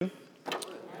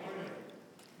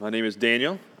My name is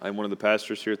Daniel. I'm one of the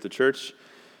pastors here at the church.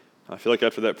 I feel like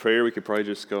after that prayer, we could probably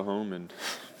just go home and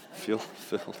feel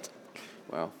filled.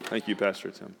 Wow. Thank you,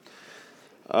 Pastor Tim.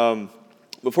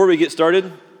 Before we get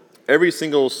started, every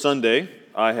single Sunday,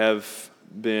 I have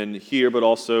been here, but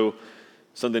also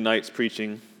Sunday nights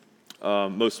preaching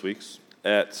most weeks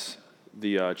at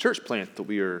the church plant that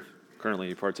we are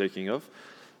currently partaking of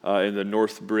in the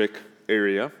North Brick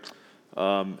area.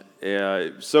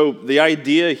 So the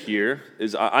idea here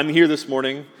is I'm here this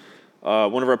morning.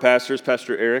 One of our pastors,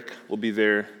 Pastor Eric, will be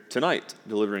there tonight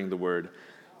delivering the word.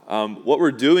 What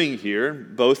we're doing here,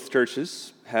 both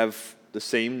churches have the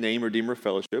same name, Redeemer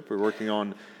Fellowship. We're working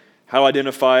on how to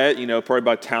identify it, probably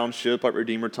by township, like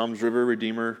Redeemer Toms River,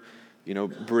 Redeemer,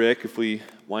 Brick, if we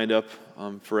wind up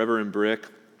forever in Brick.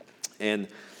 And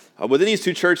within these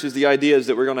two churches, the idea is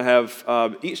that we're going to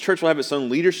have, each church will have its own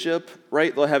leadership,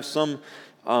 right? They'll have some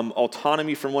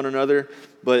autonomy from one another,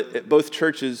 but at both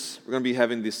churches, we're going to be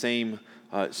having the same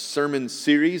sermon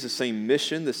series, the same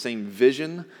mission, the same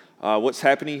vision. What's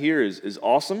happening here is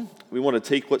awesome. We want to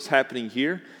take what's happening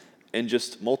here and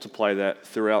just multiply that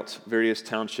throughout various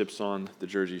townships on the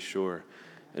Jersey Shore.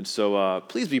 And so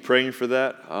please be praying for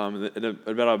that. In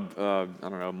about,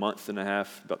 a month and a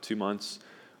half, about 2 months,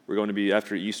 we're going to be,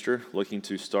 after Easter, looking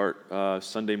to start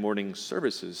Sunday morning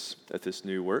services at this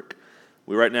new work.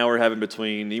 Right now we're having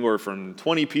between anywhere from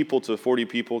 20 people to 40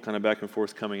 people kind of back and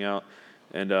forth coming out.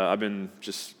 And I've been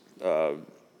just, I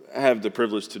have the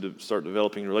privilege to start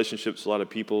developing relationships with a lot of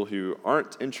people who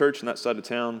aren't in church in that side of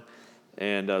town.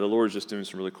 And the Lord's just doing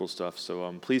some really cool stuff. So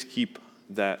please keep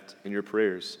that in your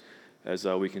prayers as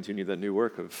we continue that new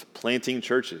work of planting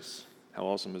churches. How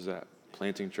awesome is that?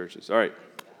 Planting churches. All right.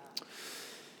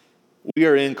 We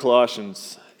are in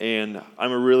Colossians, and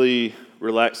I'm a really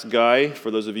relaxed guy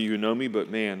for those of you who know me, but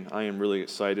man, I am really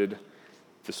excited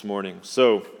this morning.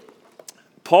 So,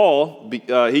 Paul,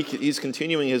 he's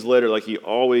continuing his letter like he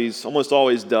almost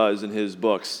always does in his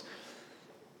books.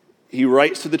 He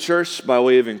writes to the church by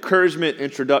way of encouragement,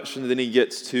 introduction, and then he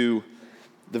gets to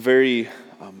the very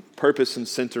purpose and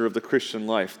center of the Christian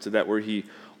life, to that where he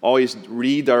always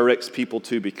redirects people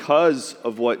to, because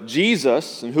of what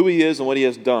Jesus and who he is and what he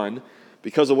has done,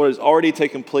 because of what has already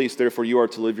taken place, therefore you are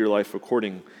to live your life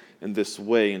according in this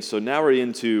way. And so now we're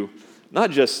into not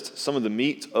just some of the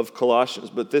meat of Colossians,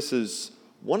 but this is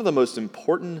one of the most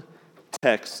important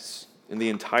texts in the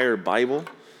entire Bible,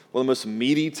 one of the most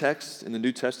meaty texts in the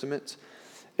New Testament.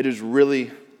 It is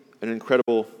really an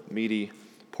incredible, meaty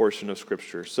portion of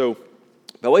Scripture. So,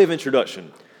 by way of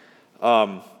introduction,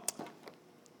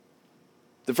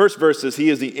 the first verse says, "He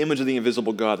is the image of the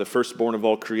invisible God, the firstborn of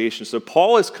all creation." So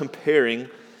Paul is comparing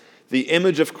the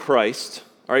image of Christ,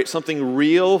 all right, something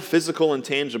real, physical, and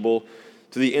tangible,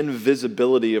 to the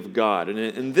invisibility of God. And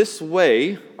in this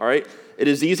way, all right, it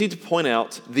is easy to point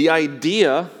out the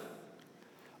idea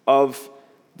of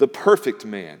the perfect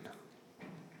man,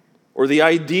 or the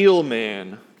ideal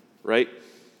man, right?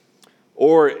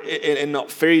 Or in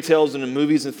fairy tales and in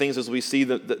movies and things, as we see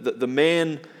the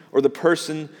man or the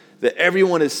person that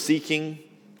everyone is seeking,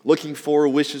 looking for,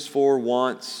 wishes for,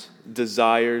 wants,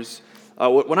 desires.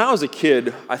 When I was a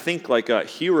kid, I think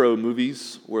hero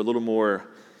movies were a little more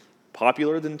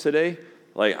popular than today.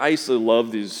 Like, I used to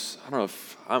love these, I don't know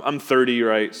if, I'm 30,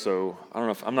 right? So I don't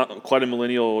know if, I'm not quite a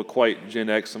millennial, quite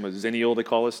Gen X. I'm a Zennial, they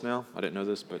call us now. I didn't know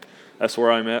this, but that's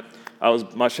where I'm at.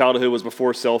 My childhood was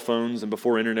before cell phones and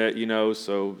before internet,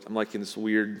 so I'm like in this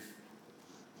weird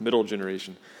middle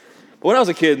generation. But when I was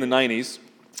a kid in the 90s,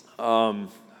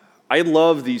 I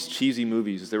loved these cheesy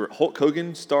movies. Hulk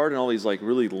Hogan starred in all these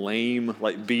really lame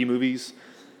B movies,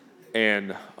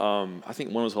 and I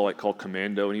think one was called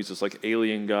Commando, and he's this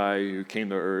alien guy who came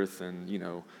to Earth, and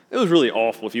it was really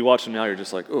awful. If you watch them now, you're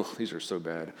just like, oh, these are so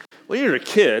bad. When you're a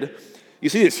kid, you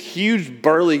see this huge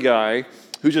burly guy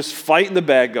who's just fighting the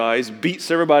bad guys,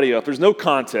 beats everybody up. There's no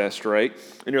contest, right?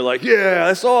 And you're like, yeah,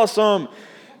 that's awesome.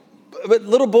 But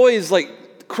little boys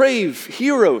crave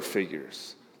hero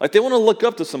figures. They want to look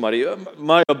up to somebody.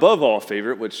 My above all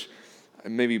favorite, which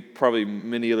probably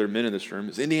many other men in this room,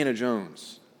 is Indiana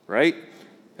Jones, right?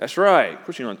 That's right. Of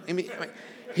course you know.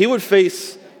 He would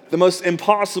face the most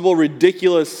impossible,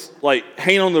 ridiculous,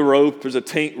 hanging on the rope. There's a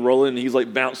tank rolling, and he's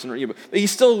bouncing. But he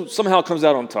still somehow comes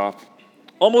out on top.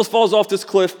 Almost falls off this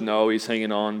cliff. No, he's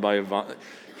hanging on by a vine.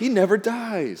 He never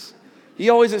dies. He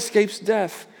always escapes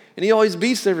death, and he always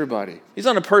beats everybody. He's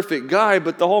not a perfect guy,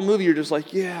 but the whole movie you're just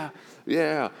like, yeah,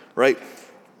 right?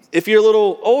 If you're a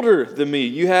little older than me,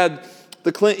 you had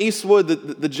the Clint Eastwood,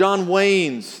 the John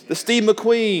Waynes, the Steve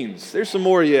McQueens. There's some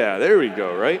more, there we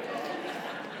go, right?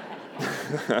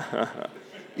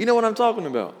 You know what I'm talking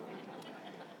about.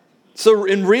 So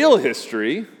in real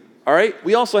history, all right,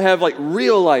 we also have like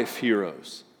real life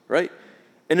heroes, right?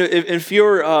 And if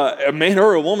you're a man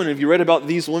or a woman, if you read about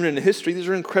these women in history, these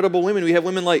are incredible women. We have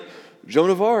women like Joan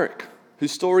of Arc,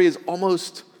 whose story is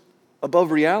almost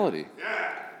above reality,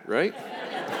 right?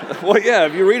 Well, yeah,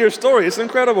 if you read her story, it's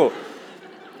incredible.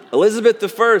 Elizabeth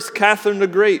I, Catherine the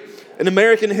Great. In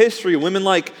American history, women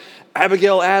like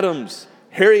Abigail Adams,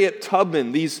 Harriet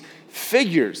Tubman, these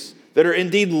figures that are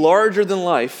indeed larger than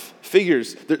life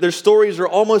figures. Their stories are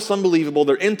almost unbelievable.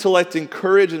 Their intellect and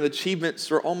courage and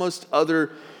achievements are almost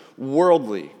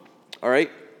otherworldly, all right?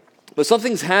 But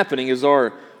something's happening as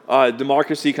our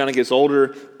democracy kind of gets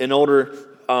older and older.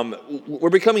 We're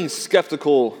becoming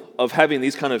skeptical of having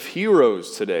these kind of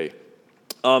heroes today.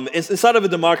 Inside of a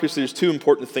democracy, there's two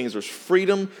important things. There's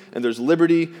freedom and there's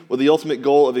liberty with the ultimate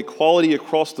goal of equality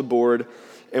across the board.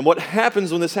 And what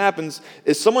happens when this happens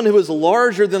is someone who is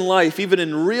larger than life, even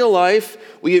in real life,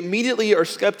 we immediately are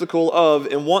skeptical of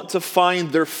and want to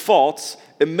find their faults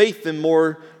and make them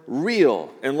more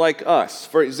real and like us.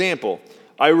 For example,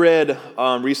 I read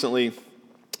recently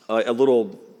a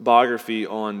little biography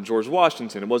on George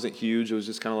Washington. It wasn't huge. It was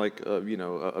just kind of like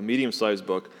a medium-sized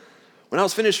book. When I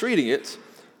was finished reading it,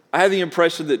 I had the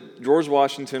impression that George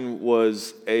Washington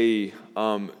was a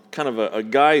kind of a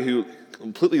guy who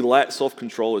completely lacked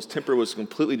self-control. His temper was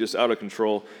completely just out of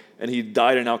control, and he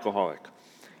died an alcoholic.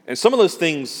 And some of those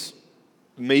things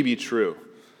may be true,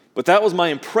 but that was my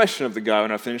impression of the guy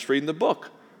when I finished reading the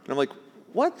book. And I'm like,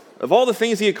 what? Of all the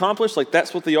things he accomplished, like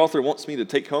that's what the author wants me to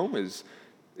take home, is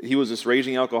he was this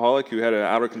raging alcoholic who had an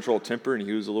out-of-control temper, and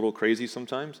he was a little crazy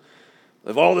sometimes.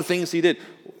 Of all the things he did.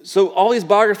 So all these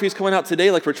biographies coming out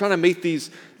today, like we're trying to make this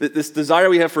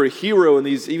desire we have for a hero and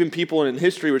these even people in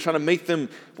history, we're trying to make them,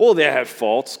 well, they have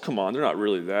faults. Come on, they're not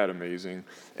really that amazing.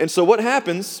 And so what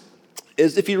happens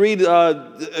is if you read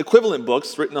equivalent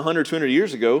books written 100, 200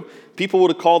 years ago, people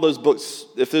would have called those books,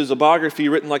 if there's a biography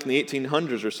written like in the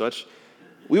 1800s or such,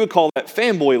 we would call that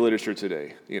fanboy literature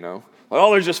today, Like,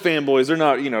 oh, they're just fanboys. They're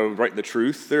not, writing the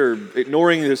truth. They're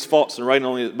ignoring his faults and writing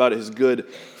only about his good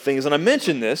things. And I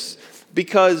mention this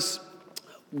because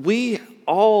we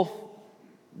all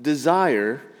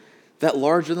desire that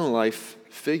larger-than-life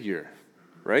figure,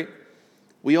 right?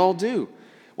 We all do.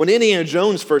 When Indiana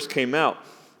Jones first came out,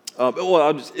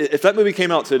 if that movie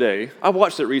came out today, I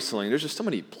watched it recently. There's just so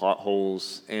many plot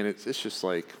holes, and it's just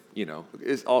like,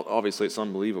 obviously it's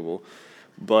unbelievable.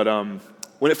 But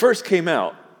when it first came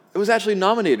out, it was actually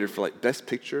nominated for like Best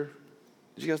Picture.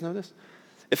 Did you guys know this?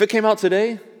 If it came out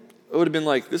today, it would have been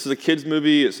like, this is a kid's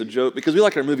movie, it's a joke, because we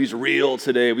like our movies real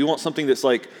today. We want something that's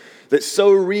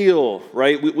so real,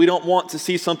 right? We don't want to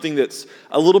see something that's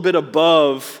a little bit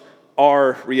above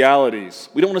our realities.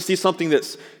 We don't want to see something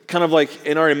that's kind of like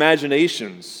in our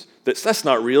imaginations. That's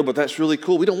not real, but that's really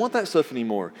cool. We don't want that stuff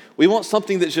anymore. We want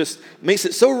something that just makes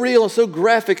it so real and so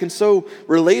graphic and so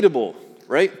relatable,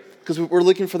 right? Because we're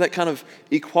looking for that kind of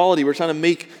equality. We're trying to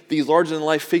make these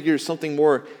larger-than-life figures something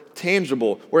more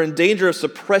tangible. We're in danger of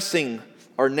suppressing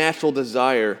our natural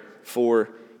desire for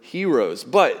heroes.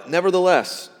 But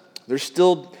nevertheless, there's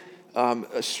still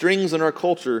strings in our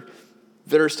culture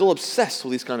that are still obsessed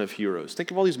with these kind of heroes.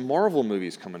 Think of all these Marvel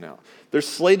movies coming out. They're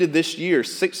slated this year,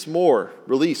 6 more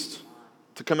released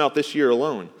to come out this year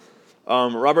alone.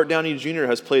 Robert Downey Jr.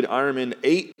 has played Iron Man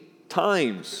 8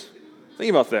 times. Think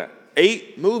about that.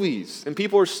 8 movies, and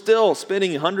people are still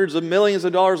spending hundreds of millions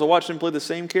of dollars to watch him play the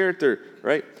same character,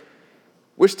 right?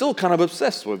 We're still kind of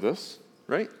obsessed with this,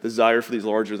 right? Desire for these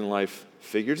larger-than-life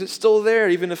figures. It's still there,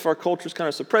 even if our culture's kind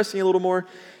of suppressing it a little more,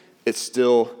 it's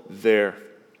still there.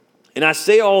 And I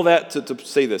say all that to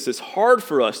say this. It's hard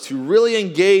for us to really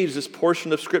engage this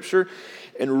portion of Scripture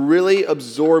and really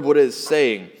absorb what it is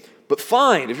saying. But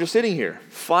if you're sitting here,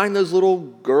 find those little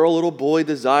girl, little boy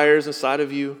desires inside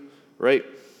of you, right?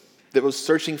 That was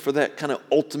searching for that kind of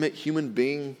ultimate human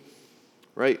being,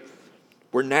 right?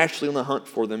 We're naturally on the hunt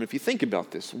for them. If you think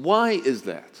about this, why is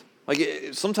that?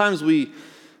 Sometimes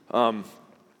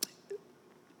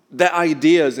that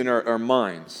idea is in our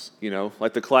minds,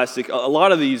 like the classic, a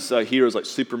lot of these heroes like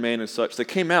Superman and such, that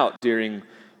came out during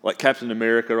like Captain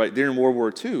America, right? During World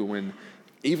War II when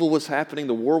evil was happening,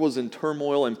 the war was in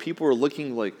turmoil, and people were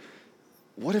looking like,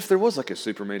 what if there was like a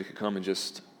Superman who could come and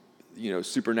just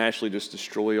supernaturally just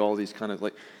destroy all these kind of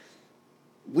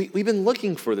we've been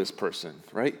looking for this person,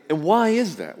 right? And why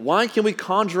is that? Why can we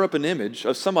conjure up an image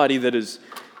of somebody that is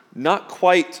not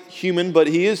quite human, but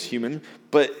he is human,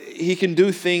 but he can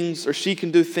do things or she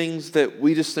can do things that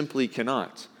we just simply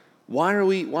cannot? Why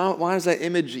is that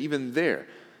image even there?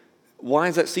 Why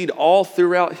is that seed all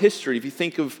throughout history? If you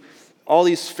think of all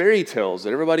these fairy tales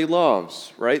that everybody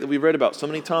loves, right, that we've read about so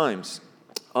many times.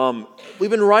 We've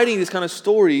been writing these kind of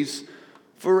stories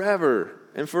forever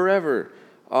and forever.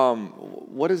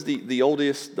 What is the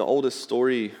oldest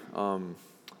story?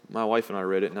 My wife and I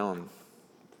read it. Now I'm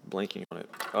blanking on it.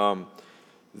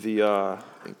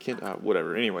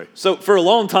 Whatever. Anyway, so for a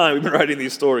long time we've been writing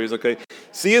these stories. Okay,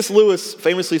 C.S. Lewis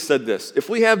famously said this: "If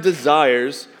we have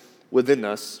desires within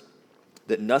us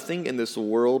that nothing in this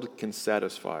world can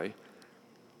satisfy,"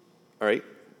 all right,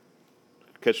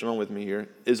 catching on with me here,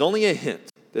 is only a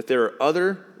hint that there are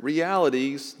other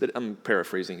realities that, I'm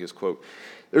paraphrasing his quote,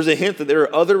 there's a hint that there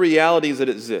are other realities that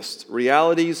exist,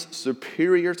 realities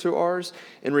superior to ours,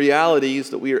 and realities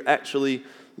that we are actually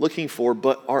looking for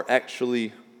but are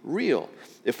actually real.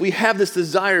 If we have this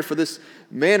desire for this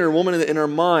man or woman in our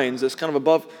minds that's kind of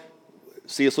above,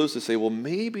 C.S. Lewis would say, well,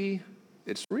 maybe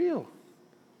it's real.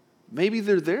 Maybe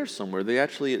they're there somewhere. They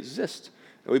actually exist.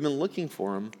 And we've been looking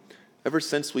for them ever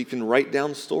since we can write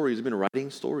down stories. We've been writing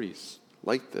stories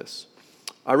like this.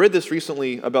 I read this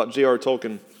recently about J.R.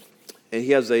 Tolkien, and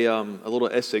he has a little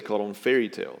essay called On Fairy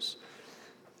Tales.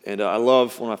 And I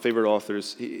love one of my favorite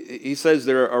authors. He says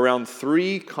there are around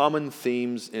 3 common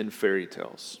themes in fairy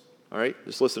tales. All right,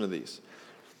 just listen to these.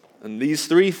 And these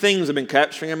 3 things have been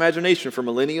capturing imagination for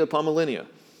millennia upon millennia.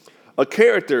 A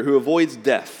character who avoids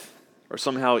death, or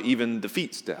somehow even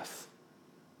defeats death.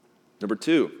 Number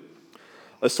 2,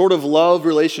 a sort of love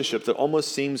relationship that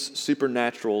almost seems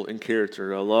supernatural in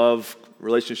character. A love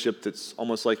relationship that's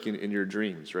almost like in your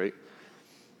dreams, right?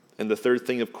 And the third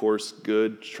thing, of course,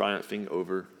 good triumphing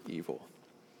over evil.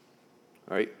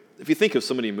 All right? If you think of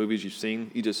so many movies you've seen,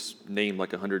 you just name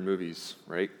like 100 movies,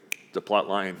 right? The plot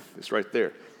line is right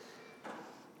there.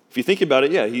 If you think about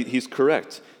it, yeah, he's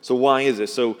correct. So why is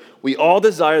this? So we all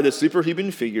desire this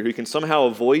superhuman figure who can somehow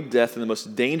avoid death in the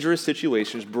most dangerous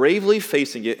situations, bravely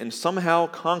facing it and somehow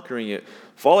conquering it,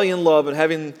 falling in love and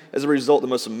having, as a result, the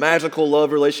most magical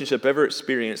love relationship ever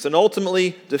experienced, and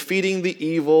ultimately defeating the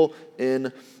evil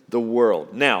in the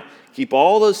world. Now, keep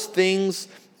all those things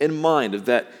in mind of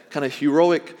that kind of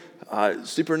heroic,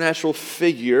 supernatural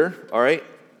figure, all right?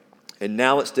 And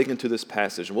now let's dig into this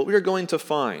passage. And what we are going to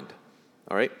find,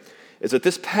 all right, is that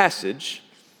this passage,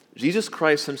 Jesus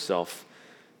Christ himself,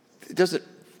 doesn't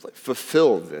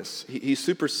fulfill this. He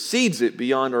supersedes it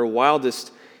beyond our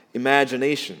wildest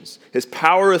imaginations. His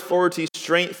power, authority,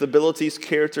 strength, abilities,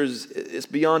 characters is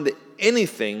beyond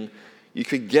anything you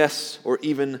could guess or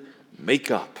even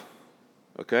make up.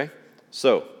 Okay?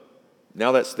 So,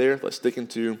 now that's there, let's dig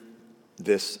into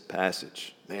this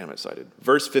passage. Man, I'm excited.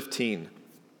 Verse 15.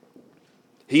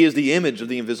 He is the image of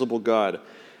the invisible God,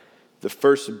 the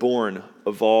firstborn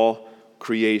of all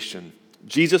creation.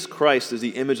 Jesus Christ is the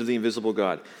image of the invisible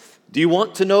God. Do you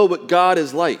want to know what God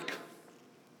is like?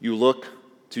 You look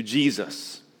to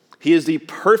Jesus. He is the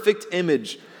perfect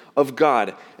image of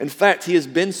God. In fact, he has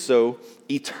been so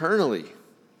eternally,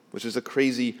 which is a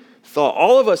crazy thought.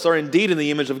 All of us are indeed in the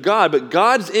image of God, but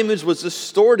God's image was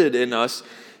distorted in us,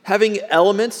 having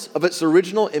elements of its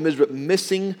original image but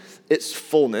missing its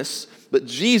fullness. But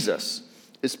Jesus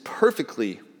is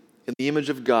perfectly in the image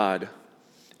of God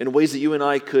in ways that you and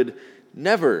I could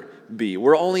never be.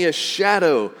 We're only a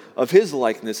shadow of his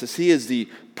likeness, as he is the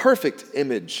perfect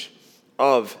image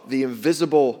of the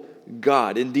invisible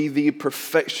God, indeed the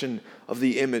perfection of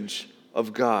the image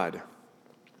of God.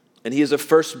 And he is the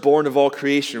firstborn of all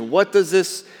creation. What does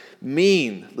this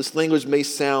mean? This language may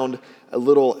sound a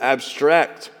little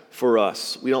abstract for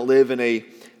us. We don't live in a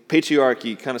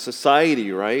patriarchy kind of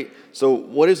society, right? So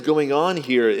what is going on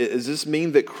here? Does this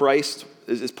mean that Christ,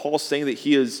 is Paul saying that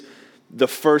he is the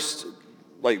first,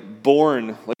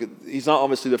 born? He's not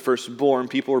obviously the firstborn.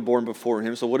 People were born before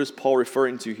him. So what is Paul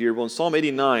referring to here? Well, in Psalm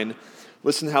 89,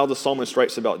 listen how the psalmist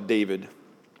writes about David.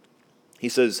 He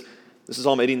says, this is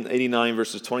Psalm 89,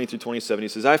 verses 20 through 27. He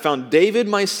says, I found David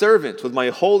my servant. With my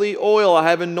holy oil I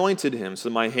have anointed him. So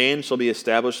my hand shall be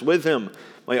established with him.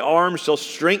 My arm shall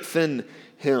strengthen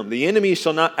him. The enemy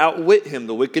shall not outwit him.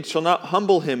 The wicked shall not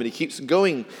humble him. And he keeps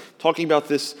going, talking about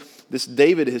this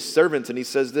David, his servant. And he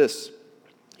says this,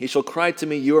 he shall cry to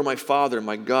me, you are my Father,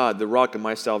 my God, the rock of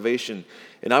my salvation.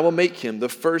 And I will make him the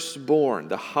firstborn,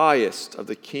 the highest of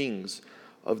the kings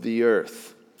of the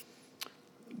earth.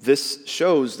 This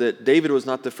shows that David was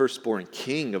not the firstborn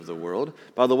king of the world.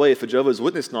 By the way, if a Jehovah's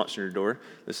Witness knocks on your door,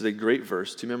 this is a great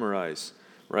verse to memorize,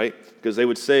 right? Because they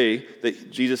would say that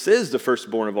Jesus is the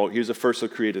firstborn of all. He was the first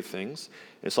of created things.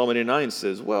 And Psalm 89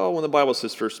 says, well, when the Bible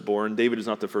says firstborn, David is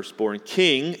not the firstborn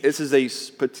king. This is a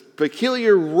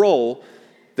peculiar role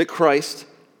that Christ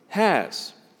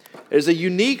has. It is a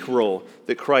unique role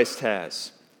that Christ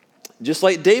has. Just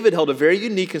like David held a very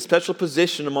unique and special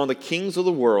position among the kings of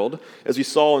the world, as we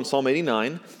saw in Psalm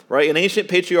 89, right? In ancient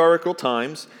patriarchal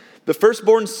times, the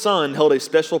firstborn son held a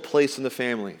special place in the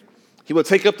family. He would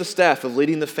take up the staff of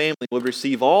leading the family, would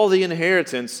receive all the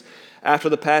inheritance after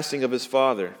the passing of his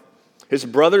father. His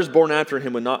brothers born after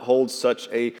him would not hold such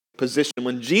a position.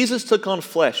 When Jesus took on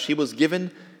flesh, he was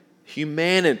given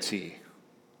humanity,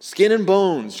 skin and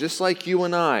bones, just like you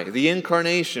and I, the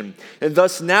incarnation. And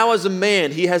thus now as a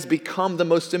man, he has become the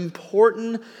most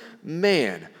important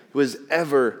man who has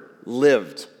ever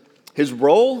lived. His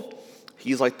role,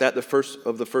 he's like that the first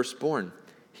of the firstborn.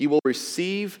 He will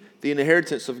receive the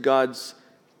inheritance of God's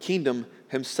kingdom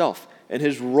himself. And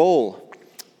his role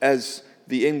as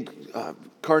the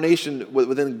incarnation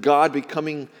within God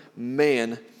becoming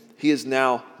man, he is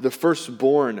now the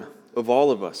firstborn of all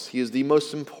of us. He is the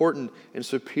most important and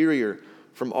superior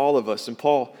from all of us. And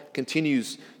Paul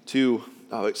continues to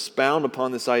expound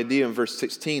upon this idea in verse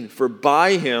 16. For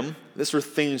by him, this is where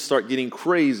things start getting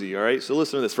crazy, all right? So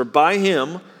listen to this. For by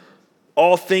him,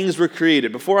 all things were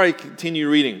created. Before I continue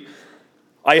reading,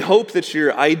 I hope that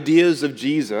your ideas of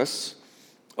Jesus,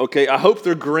 okay, I hope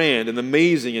they're grand and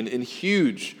amazing and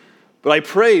huge. But I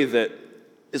pray that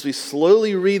as we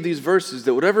slowly read these verses,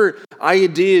 that whatever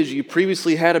ideas you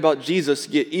previously had about Jesus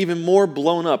get even more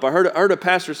blown up. I heard a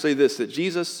pastor say this, that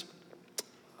Jesus,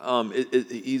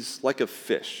 he's like a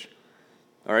fish,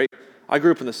 all right? I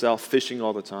grew up in the South fishing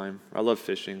all the time. I love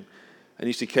fishing. And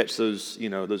used to catch those,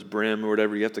 those brim or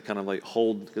whatever. You have to kind of like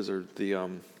hold, because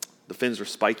the fins are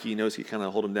spiky, so you kind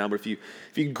of hold them down. But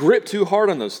if you grip too hard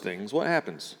on those things, what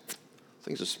happens?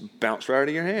 Things just bounce right out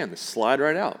of your hand. They slide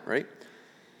right out, right?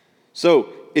 So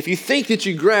if you think that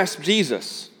you grasp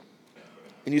Jesus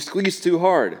and you squeeze too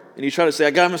hard and you try to say,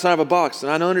 I got him inside of a box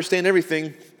and I don't understand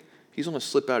everything, he's going to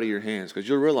slip out of your hands, because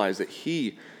you'll realize that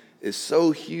he is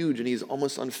so huge and he's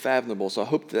almost unfathomable. So I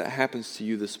hope that happens to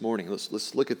you this morning.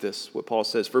 Let's look at this, what Paul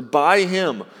says. For by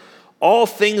him all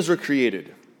things were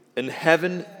created in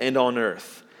heaven and on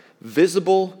earth,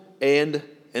 visible and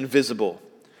invisible,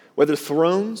 whether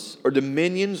thrones or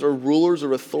dominions or rulers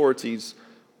or authorities,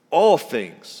 all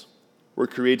things were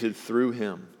created through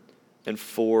him and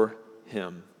for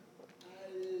him.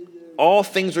 All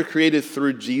things are created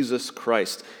through Jesus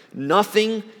Christ.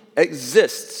 Nothing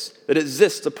exists that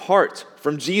exists apart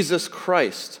from Jesus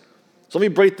Christ. So let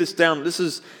me break this down. This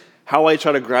is how I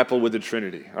try to grapple with the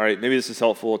Trinity. All right, maybe this is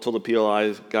helpful. I told the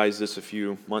PLI guys this a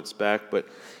few months back, but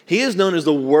he is known as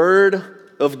the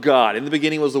Word of God. In the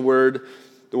beginning was the Word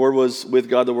was with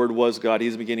God, the Word was God.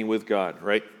 He's the beginning with God,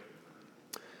 right?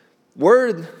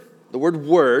 The word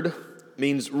word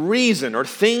means reason, or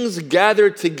things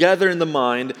gathered together in the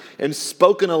mind and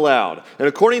spoken aloud. And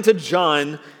according to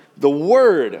John, the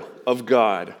Word of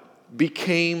God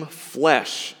became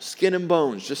flesh, skin and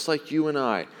bones, just like you and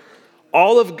I.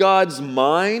 All of God's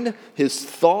mind, his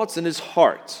thoughts, and his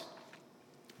heart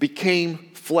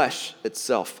became flesh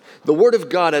itself. The Word of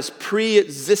God has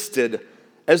pre-existed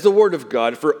as the Word of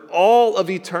God for all of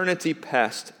eternity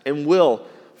past and will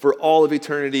for all of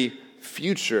eternity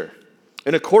future.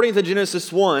 And according to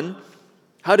Genesis 1,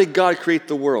 how did God create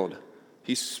the world?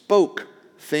 He spoke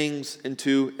things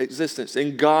into existence.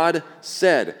 And God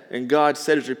said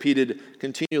is repeated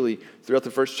continually throughout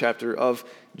the first chapter of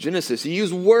Genesis. He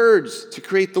used words to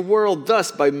create the world.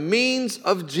 Thus, by means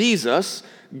of Jesus,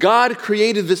 God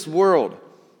created this world.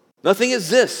 Nothing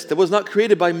exists that was not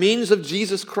created by means of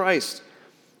Jesus Christ.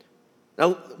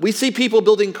 Now, we see people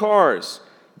building cars,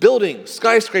 building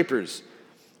skyscrapers.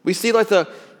 We see like the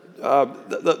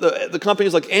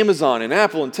companies like Amazon and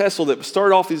Apple and Tesla that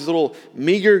started off these little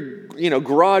meager,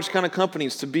 garage kind of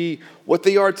companies to be what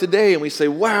they are today. And we say,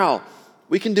 wow,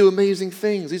 we can do amazing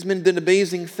things. These men did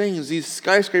amazing things. These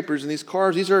skyscrapers and these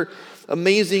cars, these are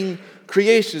amazing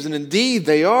creations. And indeed,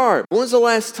 they are. When was the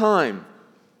last time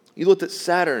you looked at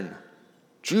Saturn,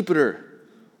 Jupiter,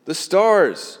 the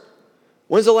stars?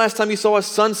 When's the last time you saw a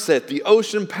sunset, the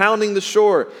ocean pounding the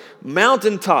shore,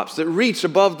 mountaintops that reach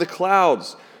above the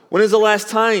clouds? When is the last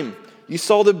time you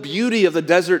saw the beauty of the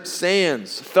desert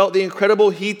sands, felt the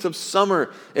incredible heat of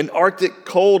summer and Arctic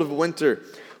cold of winter?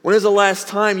 When is the last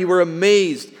time you were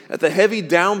amazed at the heavy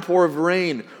downpour of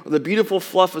rain or the beautiful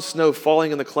fluff of snow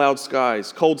falling in the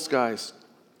cold skies?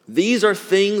 These are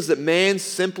things that man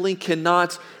simply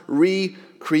cannot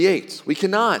recreate. We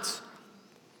cannot.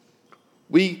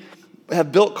 We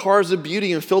have built cars of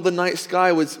beauty and filled the night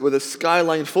sky with a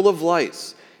skyline full of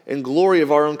lights and glory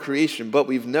of our own creation, but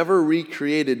we've never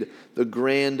recreated the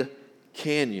Grand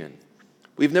Canyon.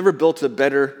 We've never built a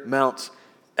better Mount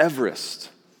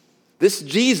Everest. This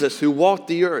Jesus who walked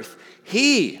the earth,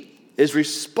 he is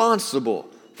responsible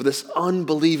for for this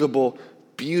unbelievable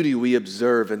beauty we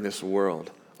observe in this world.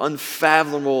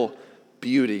 Unfathomable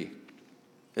beauty.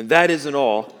 And that isn't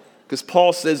all, because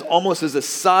Paul says, almost as a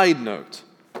side note,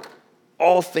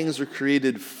 all things were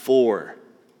created for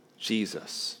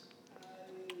Jesus.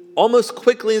 Almost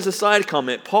quickly as a side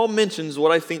comment, Paul mentions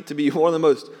what I think to be one of the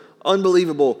most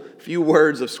unbelievable few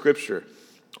words of Scripture.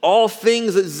 All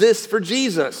things exist for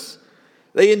Jesus.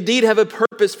 They indeed have a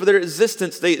purpose for their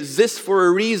existence. They exist for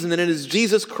a reason, and it is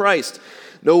Jesus Christ.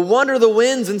 No wonder the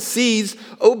winds and seas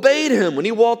obeyed him when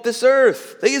he walked this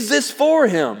earth. They exist for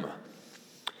him.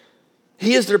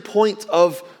 He is their point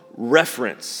of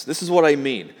reference. This is what I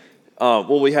mean.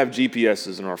 We have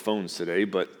GPSs in our phones today,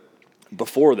 but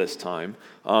before this time,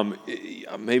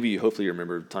 hopefully you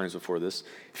remember times before this.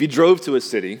 If you drove to a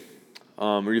city,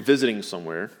 or you're visiting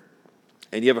somewhere,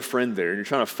 and you have a friend there, and you're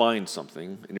trying to find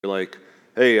something, and you're like,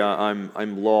 hey,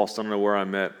 I'm lost, I don't know where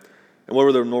I'm at. And what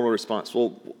were their normal response?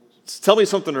 Well, tell me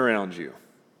something around you,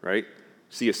 right?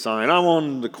 See a sign. I'm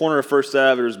on the corner of First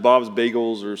Ave, there's Bob's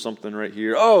Bagels or something right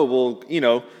here. Oh,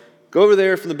 well, go over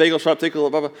there from the bagel shop, take a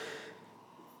look, blah, blah.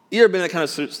 You ever been in that kind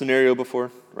of scenario before,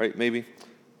 right? Maybe.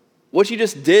 What you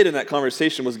just did in that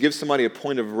conversation was give somebody a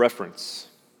point of reference.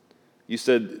 You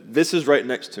said, this is right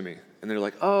next to me. And they're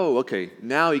like, oh, okay,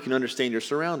 now you can understand your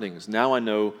surroundings. Now I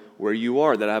know where you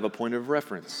are, that I have a point of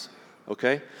reference.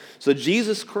 Okay? So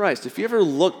Jesus Christ, if you ever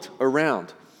looked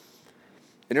around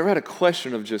and ever had a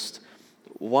question of just,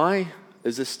 why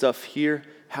is this stuff here?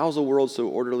 How's the world so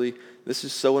orderly? This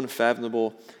is so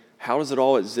unfathomable. How does it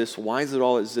all exist? Why does it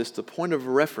all exist? The point of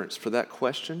reference for that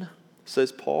question,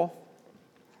 says Paul,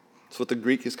 that's what the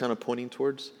Greek is kind of pointing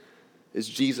towards, is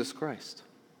Jesus Christ.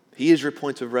 He is your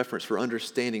point of reference for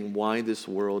understanding why this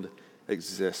world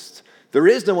exists. There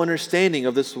is no understanding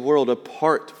of this world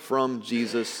apart from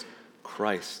Jesus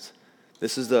Christ.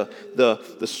 This is the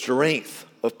strength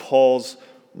of Paul's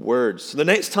words. So the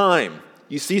next time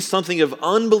you see something of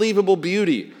unbelievable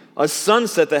beauty, a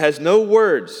sunset that has no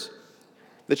words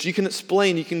that you can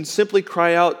explain, you can simply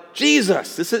cry out,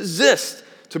 Jesus, this exists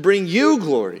to bring you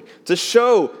glory, to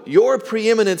show your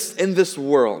preeminence in this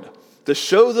world, to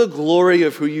show the glory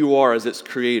of who you are as its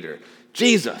creator.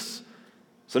 Jesus.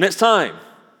 So next time,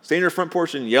 stay in your front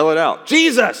porch and yell it out.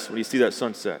 Jesus! When you see that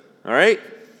sunset. All right?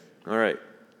 All right.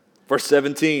 Verse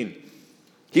 17.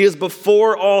 He is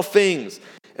before all things,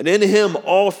 and in him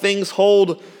all things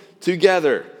hold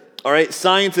together. All right,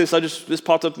 scientists, this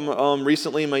popped up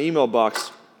recently in my email box,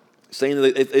 saying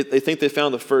that they think they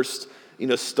found the first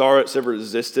star that's ever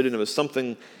existed, and it was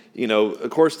something, of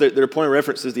course their point of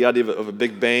reference is the idea of a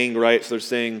Big Bang, right? So they're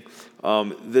saying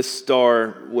this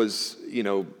star was,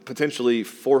 potentially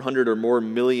 400 or more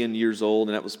million years old,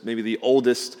 and that was maybe the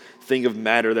oldest thing of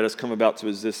matter that has come about to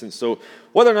existence. So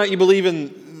whether or not you believe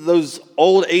in those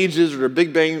old ages or the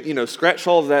Big Bang, scratch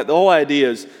all of that. The whole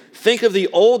idea is think of the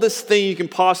oldest thing you can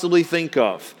possibly think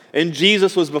of, and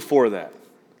Jesus was before that.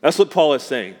 That's what Paul is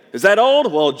saying. Is that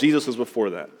old? Well, Jesus was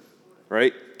before that,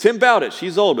 right? Tim Bowditch,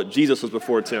 she's old, but Jesus was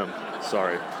before Tim.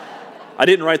 Sorry. I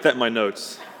didn't write that in my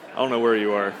notes. I don't know where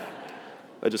you are.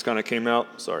 That just kind of came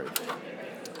out. Sorry.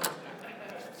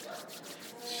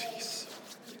 Jeez.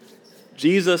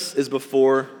 Jesus is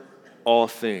before all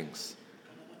things.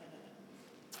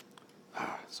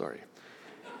 Sorry.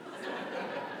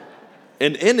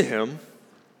 And in him,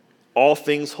 all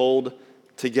things hold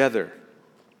together.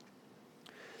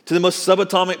 To the most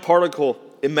subatomic particle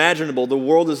imaginable, the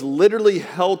world is literally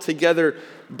held together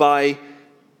by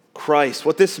Christ.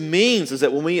 What this means is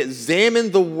that when we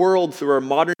examine the world through our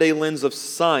modern day lens of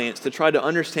science to try to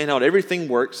understand how everything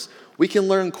works, we can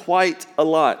learn quite a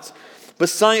lot. But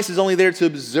science is only there to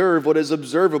observe what is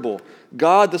observable.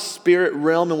 God, the spirit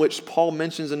realm in which Paul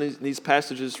mentions in these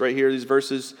passages right here, these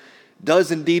verses,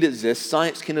 does indeed exist.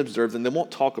 Science can observe them. They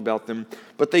won't talk about them,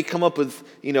 but they come up with,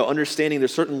 understanding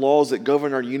there's certain laws that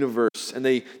govern our universe, and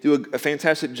they do a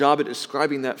fantastic job at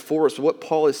describing that for us. So what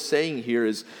Paul is saying here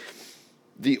is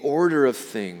the order of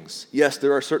things. Yes,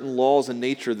 there are certain laws in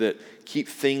nature that keep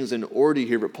things in order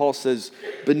here, but Paul says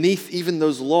beneath even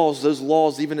those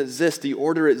laws even exist. The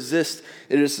order exists.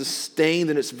 It is sustained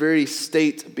in its very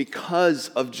state because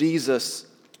of Jesus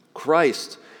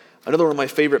Christ. Another one of my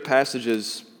favorite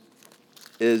passages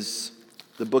is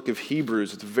the book of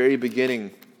Hebrews. At the very beginning,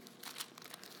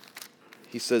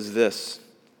 he says this: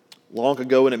 long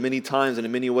ago and at many times and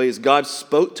in many ways, God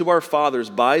spoke to our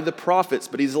fathers by the prophets,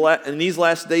 but in these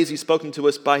last days he's spoken to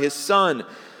us by his Son,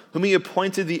 whom he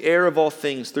appointed the heir of all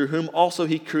things, through whom also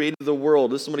he created the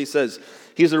world. Listen to what he says.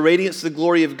 He is the radiance of the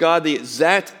glory of God, the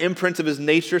exact imprint of his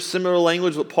nature. Similar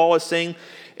language what Paul is saying.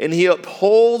 And he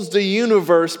upholds the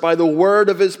universe by the word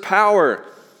of his power.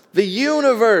 The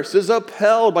universe is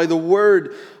upheld by the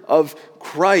word of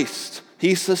Christ.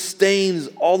 He sustains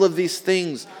all of these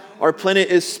things. Our planet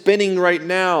is spinning right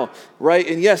now, right?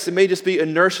 And yes, it may just be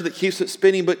inertia that keeps it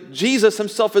spinning, but Jesus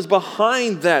himself is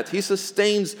behind that. He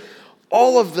sustains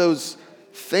all of those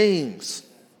things.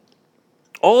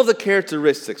 All of the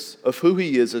characteristics of who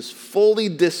he is fully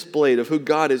displayed, of who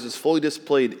God is fully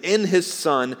displayed in his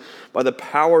Son by the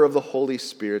power of the Holy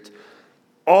Spirit.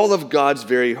 All of God's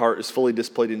very heart is fully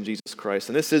displayed in Jesus Christ.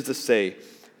 And this is to say,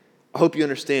 I hope you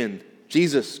understand,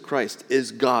 Jesus Christ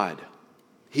is God.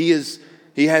 He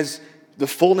has the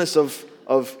fullness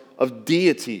of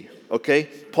deity, okay?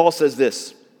 Paul says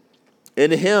this,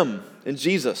 in him, in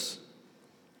Jesus,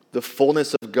 the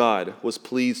fullness of God was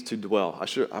pleased to dwell.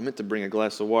 I meant to bring a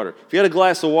glass of water. If you had a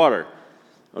glass of water,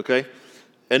 okay,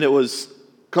 and it was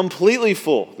completely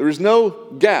full, there was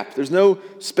no gap, there's no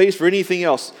space for anything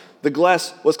else. The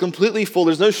glass was completely full.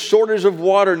 There's no shortage of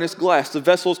water in this glass. The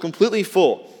vessel is completely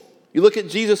full. You look at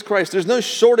Jesus Christ, there's no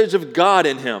shortage of God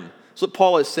in him. That's what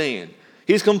Paul is saying.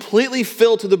 He's completely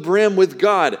filled to the brim with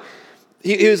God.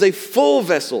 He is a full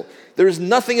vessel. There is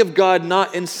nothing of God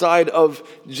not inside of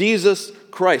Jesus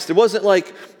Christ. It wasn't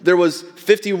like there was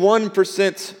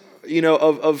 51%,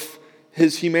 of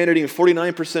his humanity and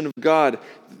 49% of God.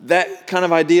 That kind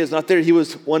of idea is not there. He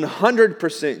was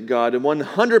 100% God and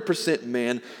 100%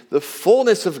 man. The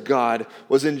fullness of God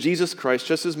was in Jesus Christ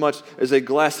just as much as a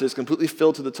glass that is completely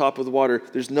filled to the top of the water.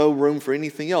 There's no room for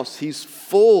anything else. He's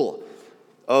full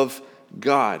of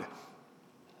God.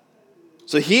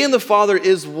 So he and the Father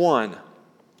is one,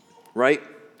 right?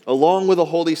 Along with the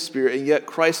Holy Spirit, and yet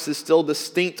Christ is still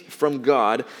distinct from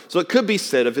God. So it could be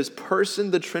said of his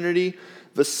person, the Trinity,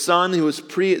 the Son who was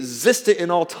pre-existent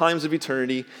in all times of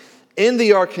eternity, in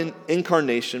the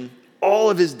incarnation, all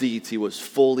of his deity was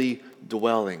fully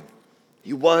dwelling.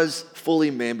 He was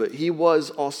fully man, but he was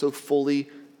also fully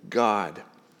God.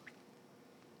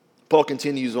 Paul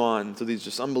continues on to these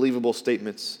just unbelievable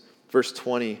statements. Verse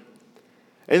 20,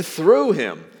 and through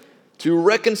him to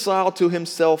reconcile to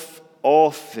himself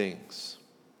all things,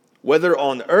 whether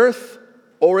on earth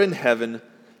or in heaven,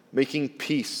 making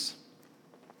peace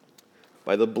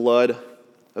by the blood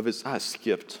of his... I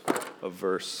skipped a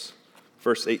verse.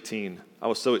 Verse 18. I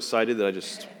was so excited that I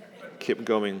just kept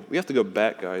going. We have to go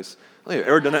back, guys. I don't think I've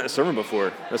ever done that in a sermon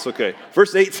before. That's okay.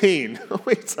 Verse 18.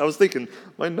 Wait, I was thinking,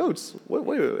 my notes.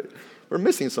 Wait. We're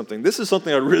missing something. This is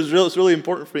something it's really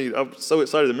important for me. I'm so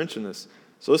excited to mention this.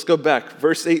 So let's go back.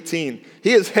 Verse 18.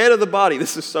 He is head of the body.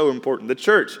 This is so important. The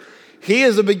church. He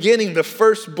is the beginning, the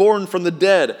firstborn from the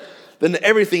dead. Then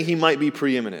everything he might be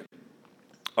preeminent.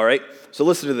 All right? So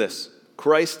listen to this.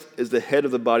 Christ is the head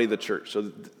of the body of the church.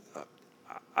 So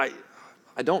I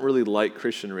don't really like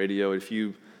Christian radio. If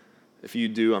you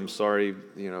do, I'm sorry.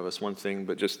 That's one thing.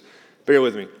 But just bear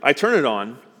with me. I turn it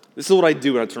on. This is what I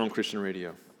do when I turn on Christian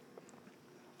radio.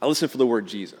 I listen for the word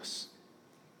Jesus.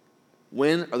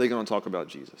 When are they going to talk about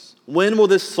Jesus? When will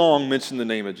this song mention the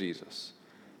name of Jesus?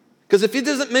 Because if it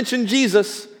doesn't mention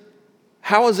Jesus,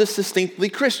 how is this distinctly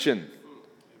Christian?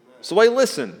 So I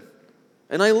listen,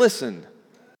 and I listen.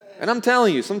 And I'm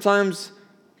telling you, sometimes,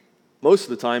 most of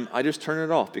the time, I just turn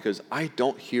it off because I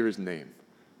don't hear his name.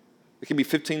 It can be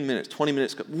 15 minutes, 20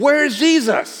 minutes. Where is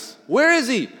Jesus? Where is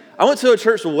he? I went to a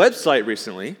church website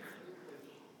recently.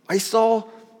 I saw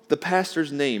the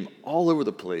pastor's name all over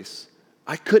the place.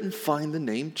 I couldn't find the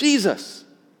name Jesus.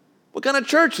 What kind of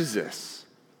church is this?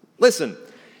 Listen,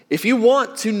 if you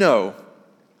want to know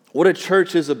what a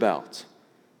church is about,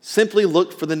 simply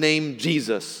look for the name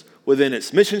Jesus within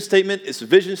its mission statement, its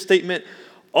vision statement,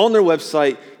 on their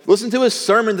website. Listen to a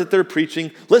sermon that they're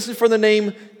preaching. Listen for the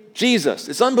name Jesus.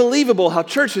 It's unbelievable how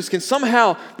churches can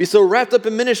somehow be so wrapped up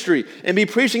in ministry and be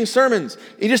preaching sermons.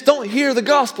 You just don't hear the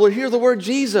gospel or hear the word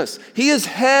Jesus. He is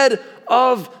head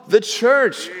of the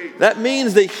church. That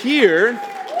means that here,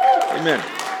 amen,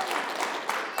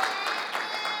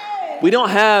 we don't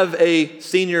have a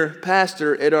senior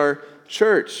pastor at our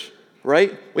church,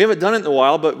 right? We haven't done it in a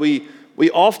while, but we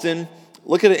often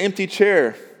look at an empty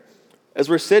chair as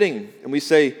we're sitting and we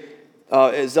say,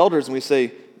 as elders, and we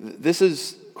say, this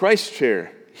is Christ's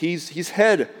chair. He's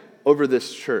head over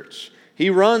this church. He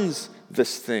runs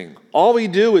this thing. All we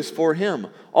do is for him.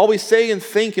 All we say and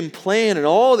think and plan and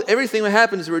everything that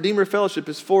happens at Redeemer Fellowship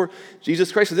is for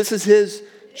Jesus Christ. So this is his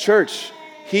church.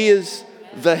 He is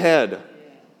the head.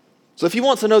 So if you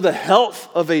want to know the health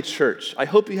of a church, I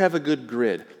hope you have a good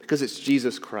grid because it's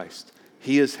Jesus Christ.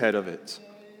 He is head of it.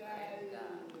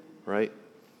 Right?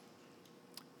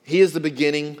 He is the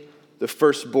beginning, the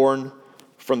firstborn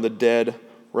from the dead.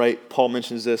 Right? Paul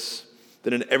mentions this,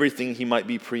 that in everything he might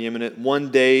be preeminent.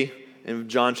 One day, in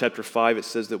John chapter 5, it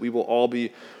says that we will all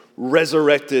be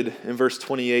resurrected in verse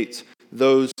 28.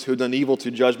 Those who have done evil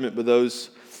to judgment, but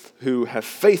those who have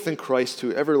faith in Christ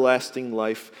to everlasting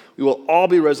life. We will all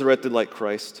be resurrected like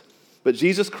Christ. But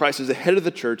Jesus Christ, as the head of the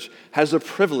church, has the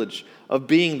privilege of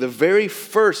being the very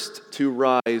first to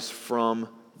rise from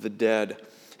the dead.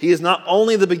 He is not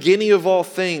only the beginning of all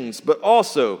things, but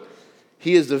also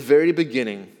he is the very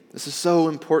beginning. This is so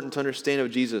important to understand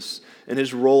of Jesus and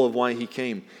his role of why he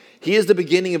came. He is the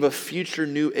beginning of a future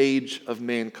new age of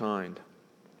mankind.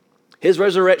 His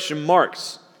resurrection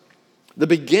marks the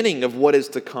beginning of what is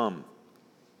to come,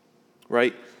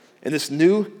 right? In this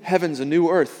new heavens and new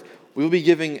earth, we will be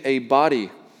giving a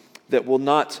body that will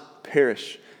not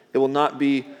perish. It will not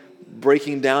be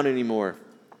breaking down anymore,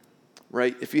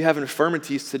 right? If you have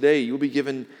infirmities today, you will be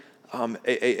given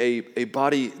a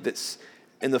body that's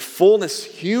in the fullness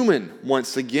human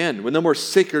once again, with no more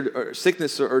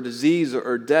sickness or disease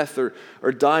or death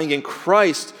or dying. And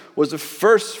Christ was the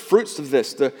first fruits of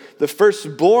this, the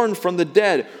firstborn from the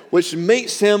dead, which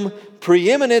makes him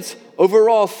preeminent over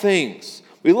all things.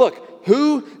 We look,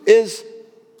 who is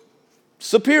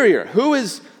superior? Who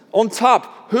is on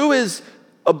top? Who is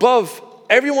above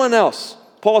everyone else?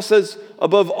 Paul says,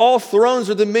 above all thrones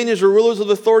or dominions or rulers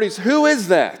of authorities. Who is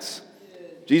that?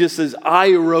 Jesus says,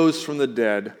 I rose from the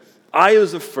dead. I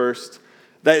was the first.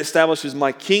 That establishes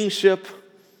my kingship,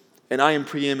 and I am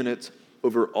preeminent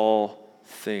over all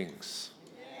things.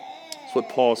 That's what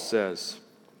Paul says.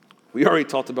 We already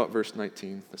talked about verse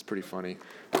 19. That's pretty funny.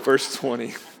 Verse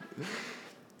 20.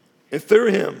 And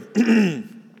through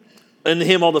him, in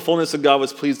him all the fullness of God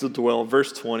was pleased to dwell.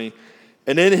 Verse 20.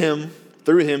 And in him,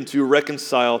 through him, to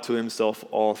reconcile to himself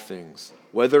all things,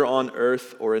 whether on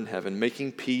earth or in heaven,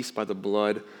 making peace by the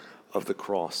blood of the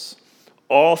cross.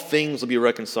 All things will be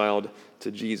reconciled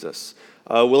to Jesus.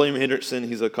 William Hendrickson,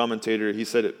 he's a commentator, he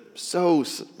said it so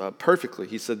perfectly.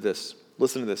 He said this,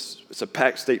 listen to this, it's a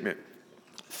packed statement.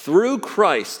 Through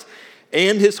Christ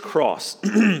and his cross,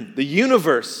 the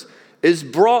universe is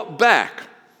brought back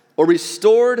or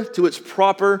restored to its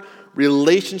proper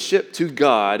relationship to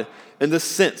God in the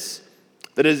sense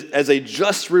that is as a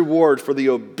just reward for the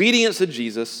obedience of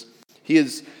Jesus, he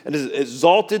is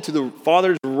exalted to the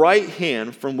Father's right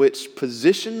hand, from which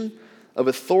position of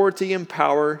authority and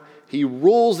power he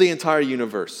rules the entire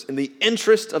universe in the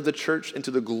interest of the church and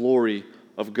to the glory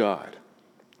of God.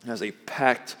 As a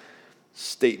packed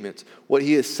statement. What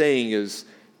he is saying is,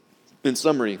 in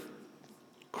summary,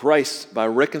 Christ, by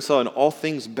reconciling all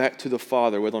things back to the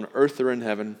Father, whether on earth or in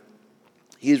heaven,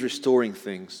 he is restoring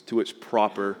things to its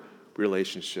proper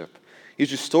relationship.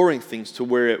 He's restoring things to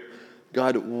where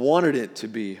God wanted it to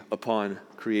be upon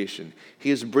creation.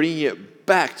 He is bringing it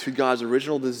back to God's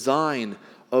original design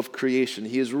of creation.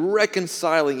 He is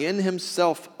reconciling in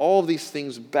himself all of these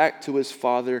things back to his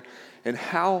Father. And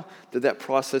how did that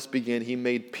process begin? He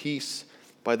made peace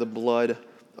by the blood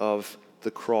of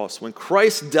the cross. When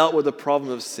Christ dealt with the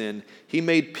problem of sin, he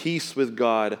made peace with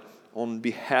God on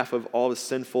behalf of all the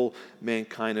sinful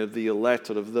mankind, of the elect,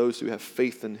 of those who have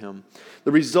faith in him.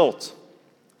 The result,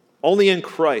 only in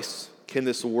Christ can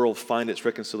this world find its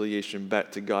reconciliation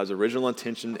back to God's original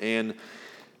intention and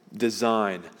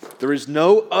design. There is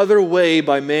no other way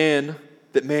by man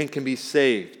that man can be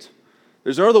saved.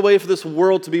 There's no other way for this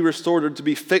world to be restored or to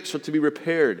be fixed or to be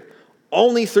repaired.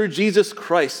 Only through Jesus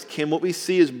Christ can what we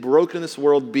see as broken in this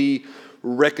world be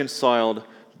reconciled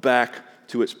back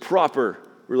to its proper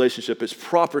relationship, its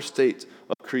proper state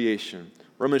of creation.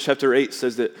 Romans chapter 8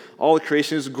 says that all the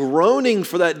creation is groaning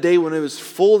for that day when it was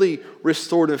fully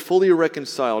restored and fully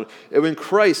reconciled. And when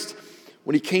Christ,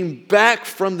 when he came back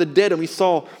from the dead and we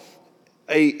saw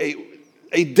a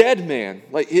dead man,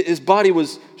 like his body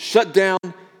was shut down,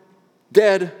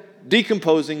 dead,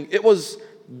 decomposing, it was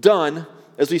done,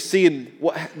 as we see in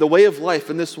the way of life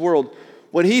in this world,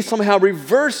 when he somehow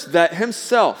reversed that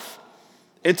himself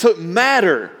and took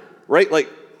matter, right? Like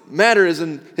matter is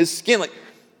in his skin, like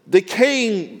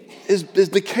decaying his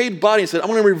decayed body, and said, I'm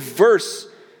going to reverse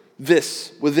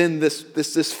this within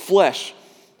this flesh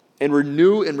and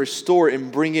renew and restore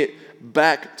and bring it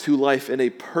back to life in a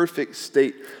perfect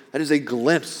state. That is a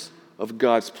glimpse of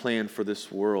God's plan for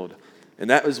this world. And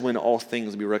that is when all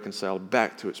things will be reconciled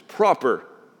back to its proper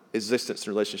existence and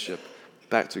relationship,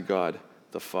 back to God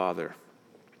the Father.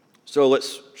 So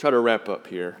let's try to wrap up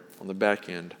here on the back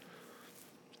end.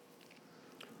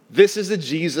 This is the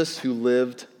Jesus who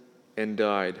lived and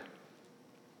died.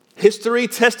 History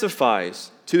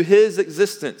testifies to his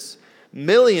existence.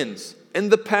 Millions in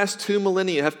the past 2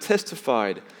 millennia have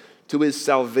testified to his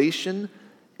salvation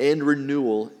and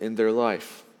renewal in their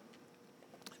life.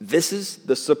 This is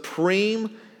the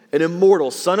supreme an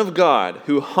immortal Son of God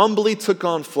who humbly took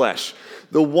on flesh.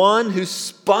 The one who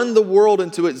spun the world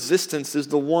into existence is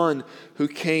the one who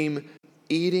came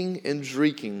eating and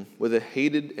drinking with the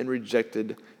hated and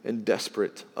rejected and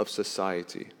desperate of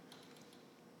society.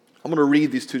 I'm going to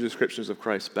read these two descriptions of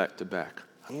Christ back to back.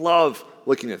 I love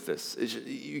looking at this.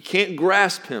 You can't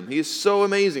grasp him. He is so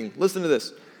amazing. Listen to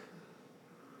this.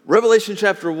 Revelation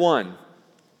chapter 1.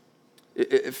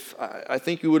 If I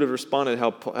think you would have responded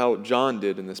how John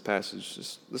did in this passage.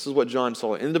 This is what John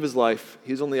saw. At the end of his life,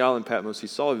 he's on the island Patmos. He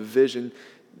saw a vision.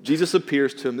 Jesus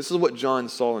appears to him. This is what John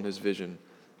saw in his vision.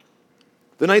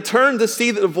 Then I turned to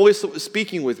see the voice that was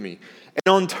speaking with me.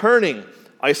 And on turning,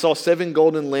 I saw 7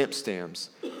 golden lampstands.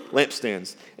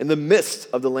 In the midst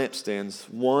of the lampstands,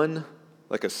 one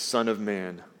like a son of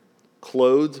man,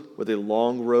 clothed with a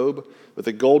long robe, with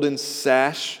a golden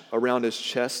sash around his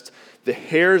chest. The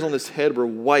hairs on his head were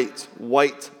white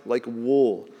like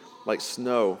wool, like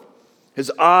snow.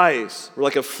 His eyes were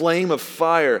like a flame of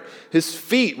fire. His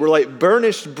feet were like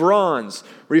burnished bronze,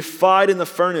 refined in the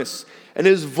furnace. And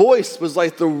his voice was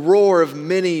like the roar of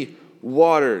many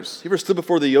waters. You ever stood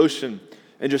before the ocean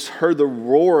and just heard the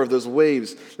roar of those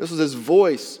waves? This was his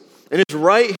voice. In his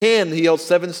right hand he held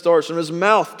 7 stars. From his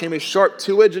mouth came a sharp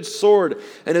 2-edged sword,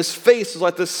 and his face was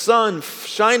like the sun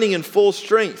shining in full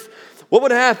strength. What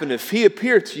would happen if he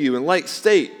appeared to you in like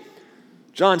state?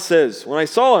 John says, when I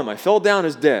saw him, I fell down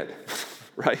as dead.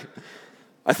 Right?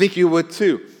 I think you would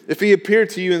too. If he appeared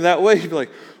to you in that way, you'd be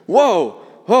like, whoa,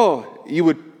 oh, you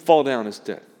would fall down as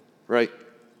dead. Right?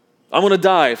 I'm going to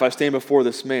die if I stand before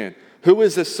this man. Who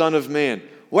is this Son of Man?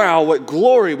 Wow, what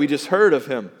glory we just heard of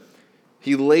him.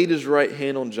 He laid his right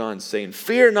hand on John, saying,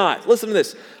 fear not. Listen to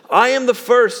this. I am the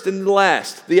first and the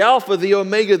last, the Alpha, the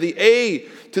Omega, the A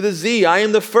to the Z. I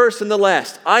am the first and the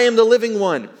last. I am the living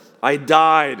one. I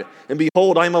died, and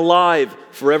behold, I am alive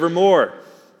forevermore.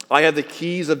 I have the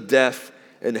keys of death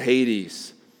and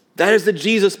Hades. That is the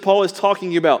Jesus Paul is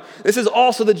talking about. This is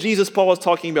also the Jesus Paul is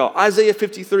talking about. Isaiah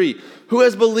 53. Who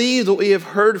has believed what we have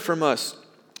heard from us?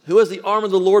 Who has the arm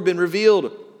of the Lord been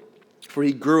revealed? For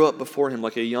he grew up before him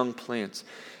like a young plant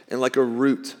and like a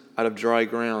root out of dry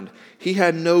ground. He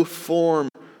had no form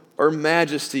or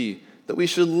majesty that we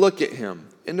should look at him,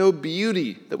 and no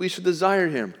beauty that we should desire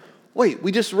him. Wait,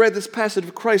 we just read this passage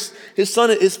of Christ. His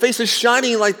face is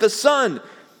shining like the sun.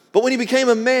 But when he became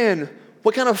a man,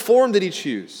 what kind of form did he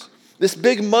choose? This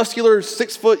big, muscular,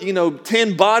 6 foot,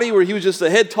 10 body where he was just a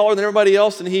head taller than everybody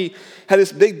else, and he had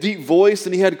this big, deep voice,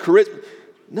 and he had charisma.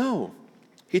 No,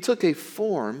 he took a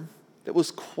form that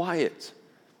was quiet,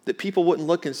 that people wouldn't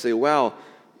look and say, wow,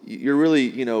 you're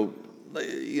really,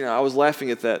 I was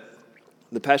laughing at that,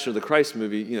 the Passion of the Christ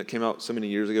movie, it came out so many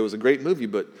years ago. It was a great movie,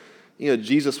 but,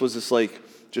 Jesus was this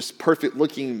just perfect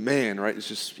looking man, right? It's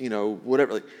just,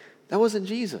 whatever. That wasn't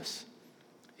Jesus.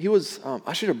 He was,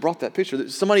 I should have brought that picture.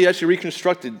 Somebody actually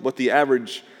reconstructed what the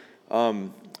average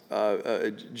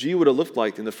Jew would have looked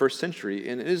like in the first century,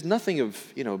 and it is nothing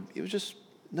of, it was just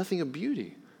nothing of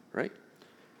beauty, right?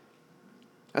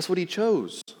 That's what he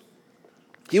chose.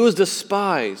 He was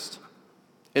despised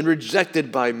and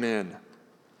rejected by men,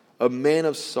 a man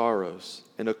of sorrows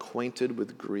and acquainted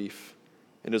with grief,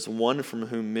 and as one from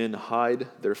whom men hide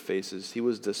their faces. He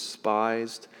was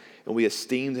despised, and we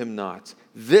esteemed him not.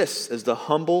 This is the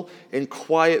humble and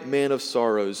quiet man of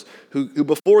sorrows, who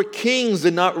before kings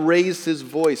did not raise his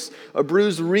voice. A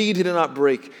bruised reed he did not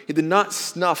break. He did not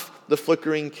snuff the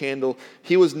flickering candle.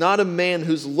 He was not a man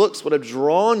whose looks would have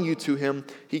drawn you to him.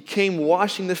 He came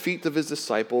washing the feet of his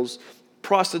disciples.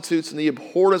 Prostitutes and the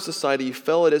abhorred of society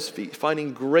fell at his feet,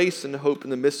 finding grace and hope in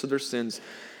the midst of their sins.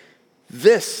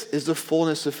 This is the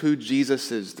fullness of who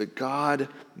Jesus is, the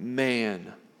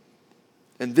God-man.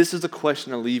 And this is the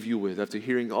question I leave you with after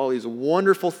hearing all these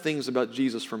wonderful things about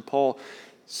Jesus from Paul,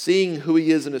 seeing who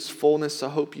he is in his fullness. I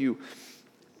hope you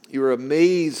are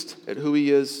amazed at who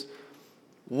he is.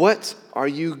 What are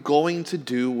you going to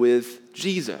do with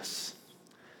Jesus?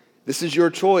 This is your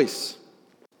choice.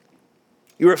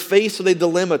 You are faced with a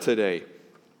dilemma today.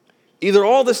 Either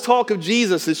all this talk of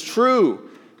Jesus is true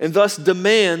and thus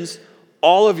demands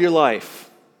all of your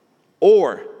life,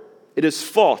 or it is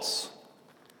false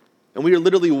and we are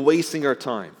literally wasting our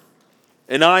time.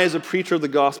 And I, as a preacher of the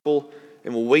gospel,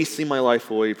 am wasting my life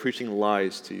away preaching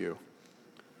lies to you.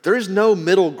 There is no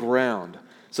middle ground.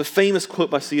 It's a famous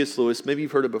quote by C.S. Lewis. Maybe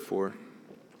you've heard it before.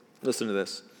 Listen to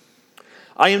this.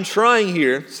 I am trying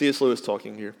here, C.S. Lewis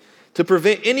talking here, to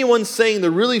prevent anyone saying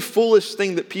the really foolish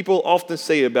thing that people often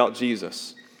say about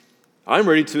Jesus. I'm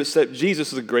ready to accept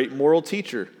Jesus as a great moral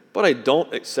teacher, but I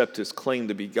don't accept his claim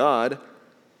to be God.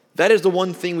 That is the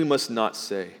one thing we must not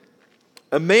say.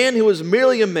 A man who is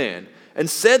merely a man and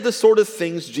said the sort of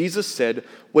things Jesus said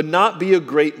would not be a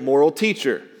great moral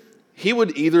teacher. He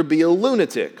would either be a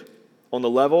lunatic, on the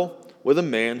level with a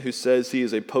man who says he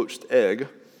is a poached egg,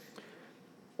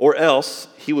 or else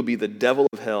he would be the devil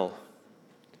of hell.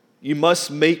 You must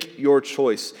make your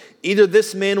choice. Either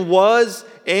this man was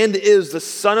and is the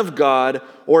Son of God,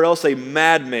 or else a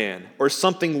madman, or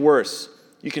something worse.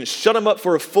 You can shut him up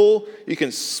for a fool, you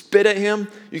can spit at him,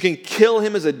 you can kill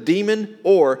him as a demon,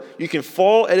 or you can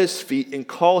fall at his feet and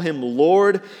call him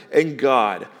Lord and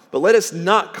God. But let us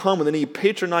not come with any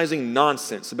patronizing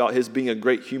nonsense about his being a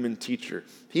great human teacher.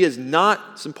 He is not,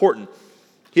 it's important,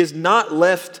 he has not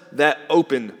left that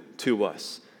open to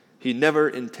us. He never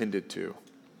intended to.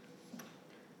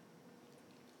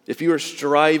 If you are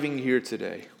striving here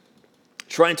today,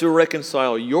 trying to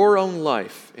reconcile your own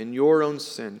life and your own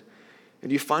sin,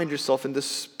 and you find yourself in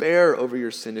despair over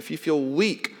your sin, if you feel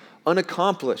weak,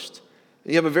 unaccomplished,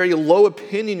 and you have a very low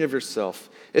opinion of yourself,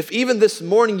 if even this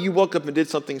morning you woke up and did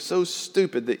something so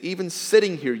stupid that even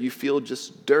sitting here you feel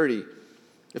just dirty,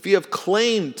 if you have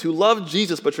claimed to love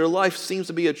Jesus but your life seems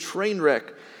to be a train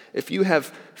wreck, if you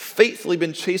have faithfully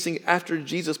been chasing after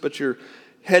Jesus but your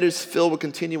head is filled with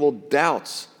continual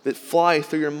doubts that fly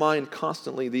through your mind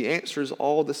constantly, the answer is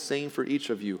all the same for each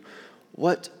of you.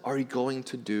 What are you going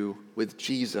to do with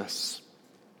Jesus?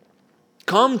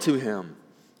 Come to him.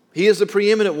 He is the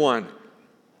preeminent one.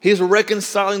 He is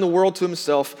reconciling the world to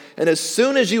himself. And as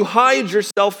soon as you hide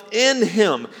yourself in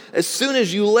him, as soon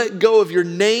as you let go of your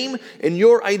name and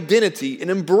your identity and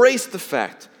embrace the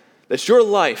fact that your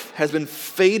life has been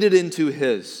faded into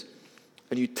his,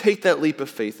 and you take that leap of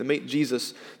faith and make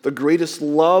Jesus the greatest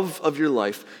love of your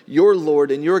life, your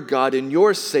Lord and your God and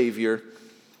your Savior,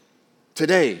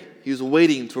 today he is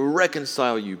waiting to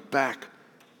reconcile you back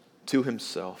to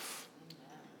himself.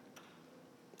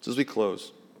 So as we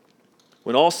close,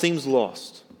 when all seems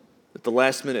lost, at the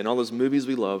last minute in all those movies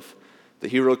we love, the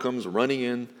hero comes running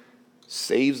in,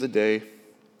 saves the day.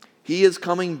 He is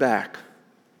coming back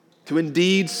to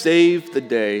indeed save the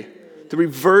day, to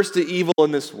reverse the evil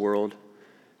in this world,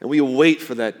 and we wait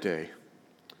for that day.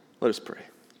 Let us pray.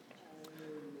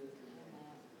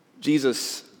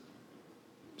 Jesus,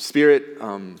 Spirit,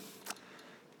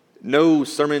 no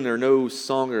sermon or no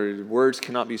song or words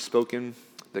cannot be spoken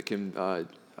that can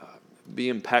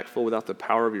be impactful without the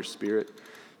power of your Spirit.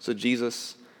 So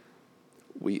Jesus,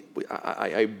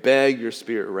 I beg your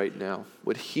Spirit right now.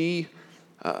 Would he,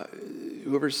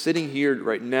 whoever's sitting here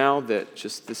right now, that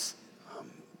just this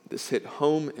hit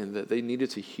home and that they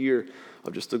needed to hear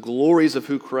of just the glories of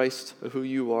who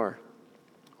you are.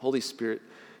 Holy Spirit,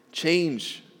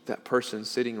 change that person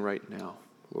sitting right now,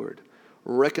 Lord.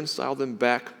 Reconcile them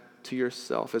back to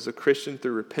yourself as a Christian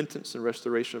through repentance and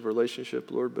restoration of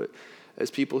relationship, Lord, but as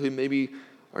people who maybe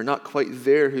are not quite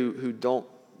there, who don't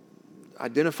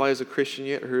identify as a Christian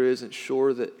yet, or who isn't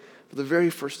sure, that for the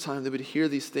very first time they would hear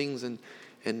these things and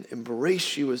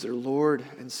embrace you as their Lord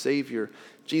and Savior.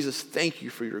 Jesus, thank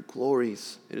you for your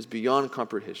glories. It is beyond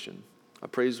comprehension. I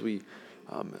pray as we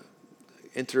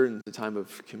enter into the time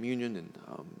of communion and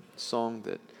song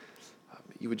that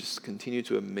you would just continue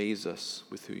to amaze us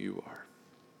with who you are.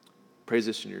 We pray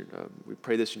this in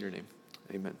your name.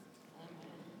 Amen.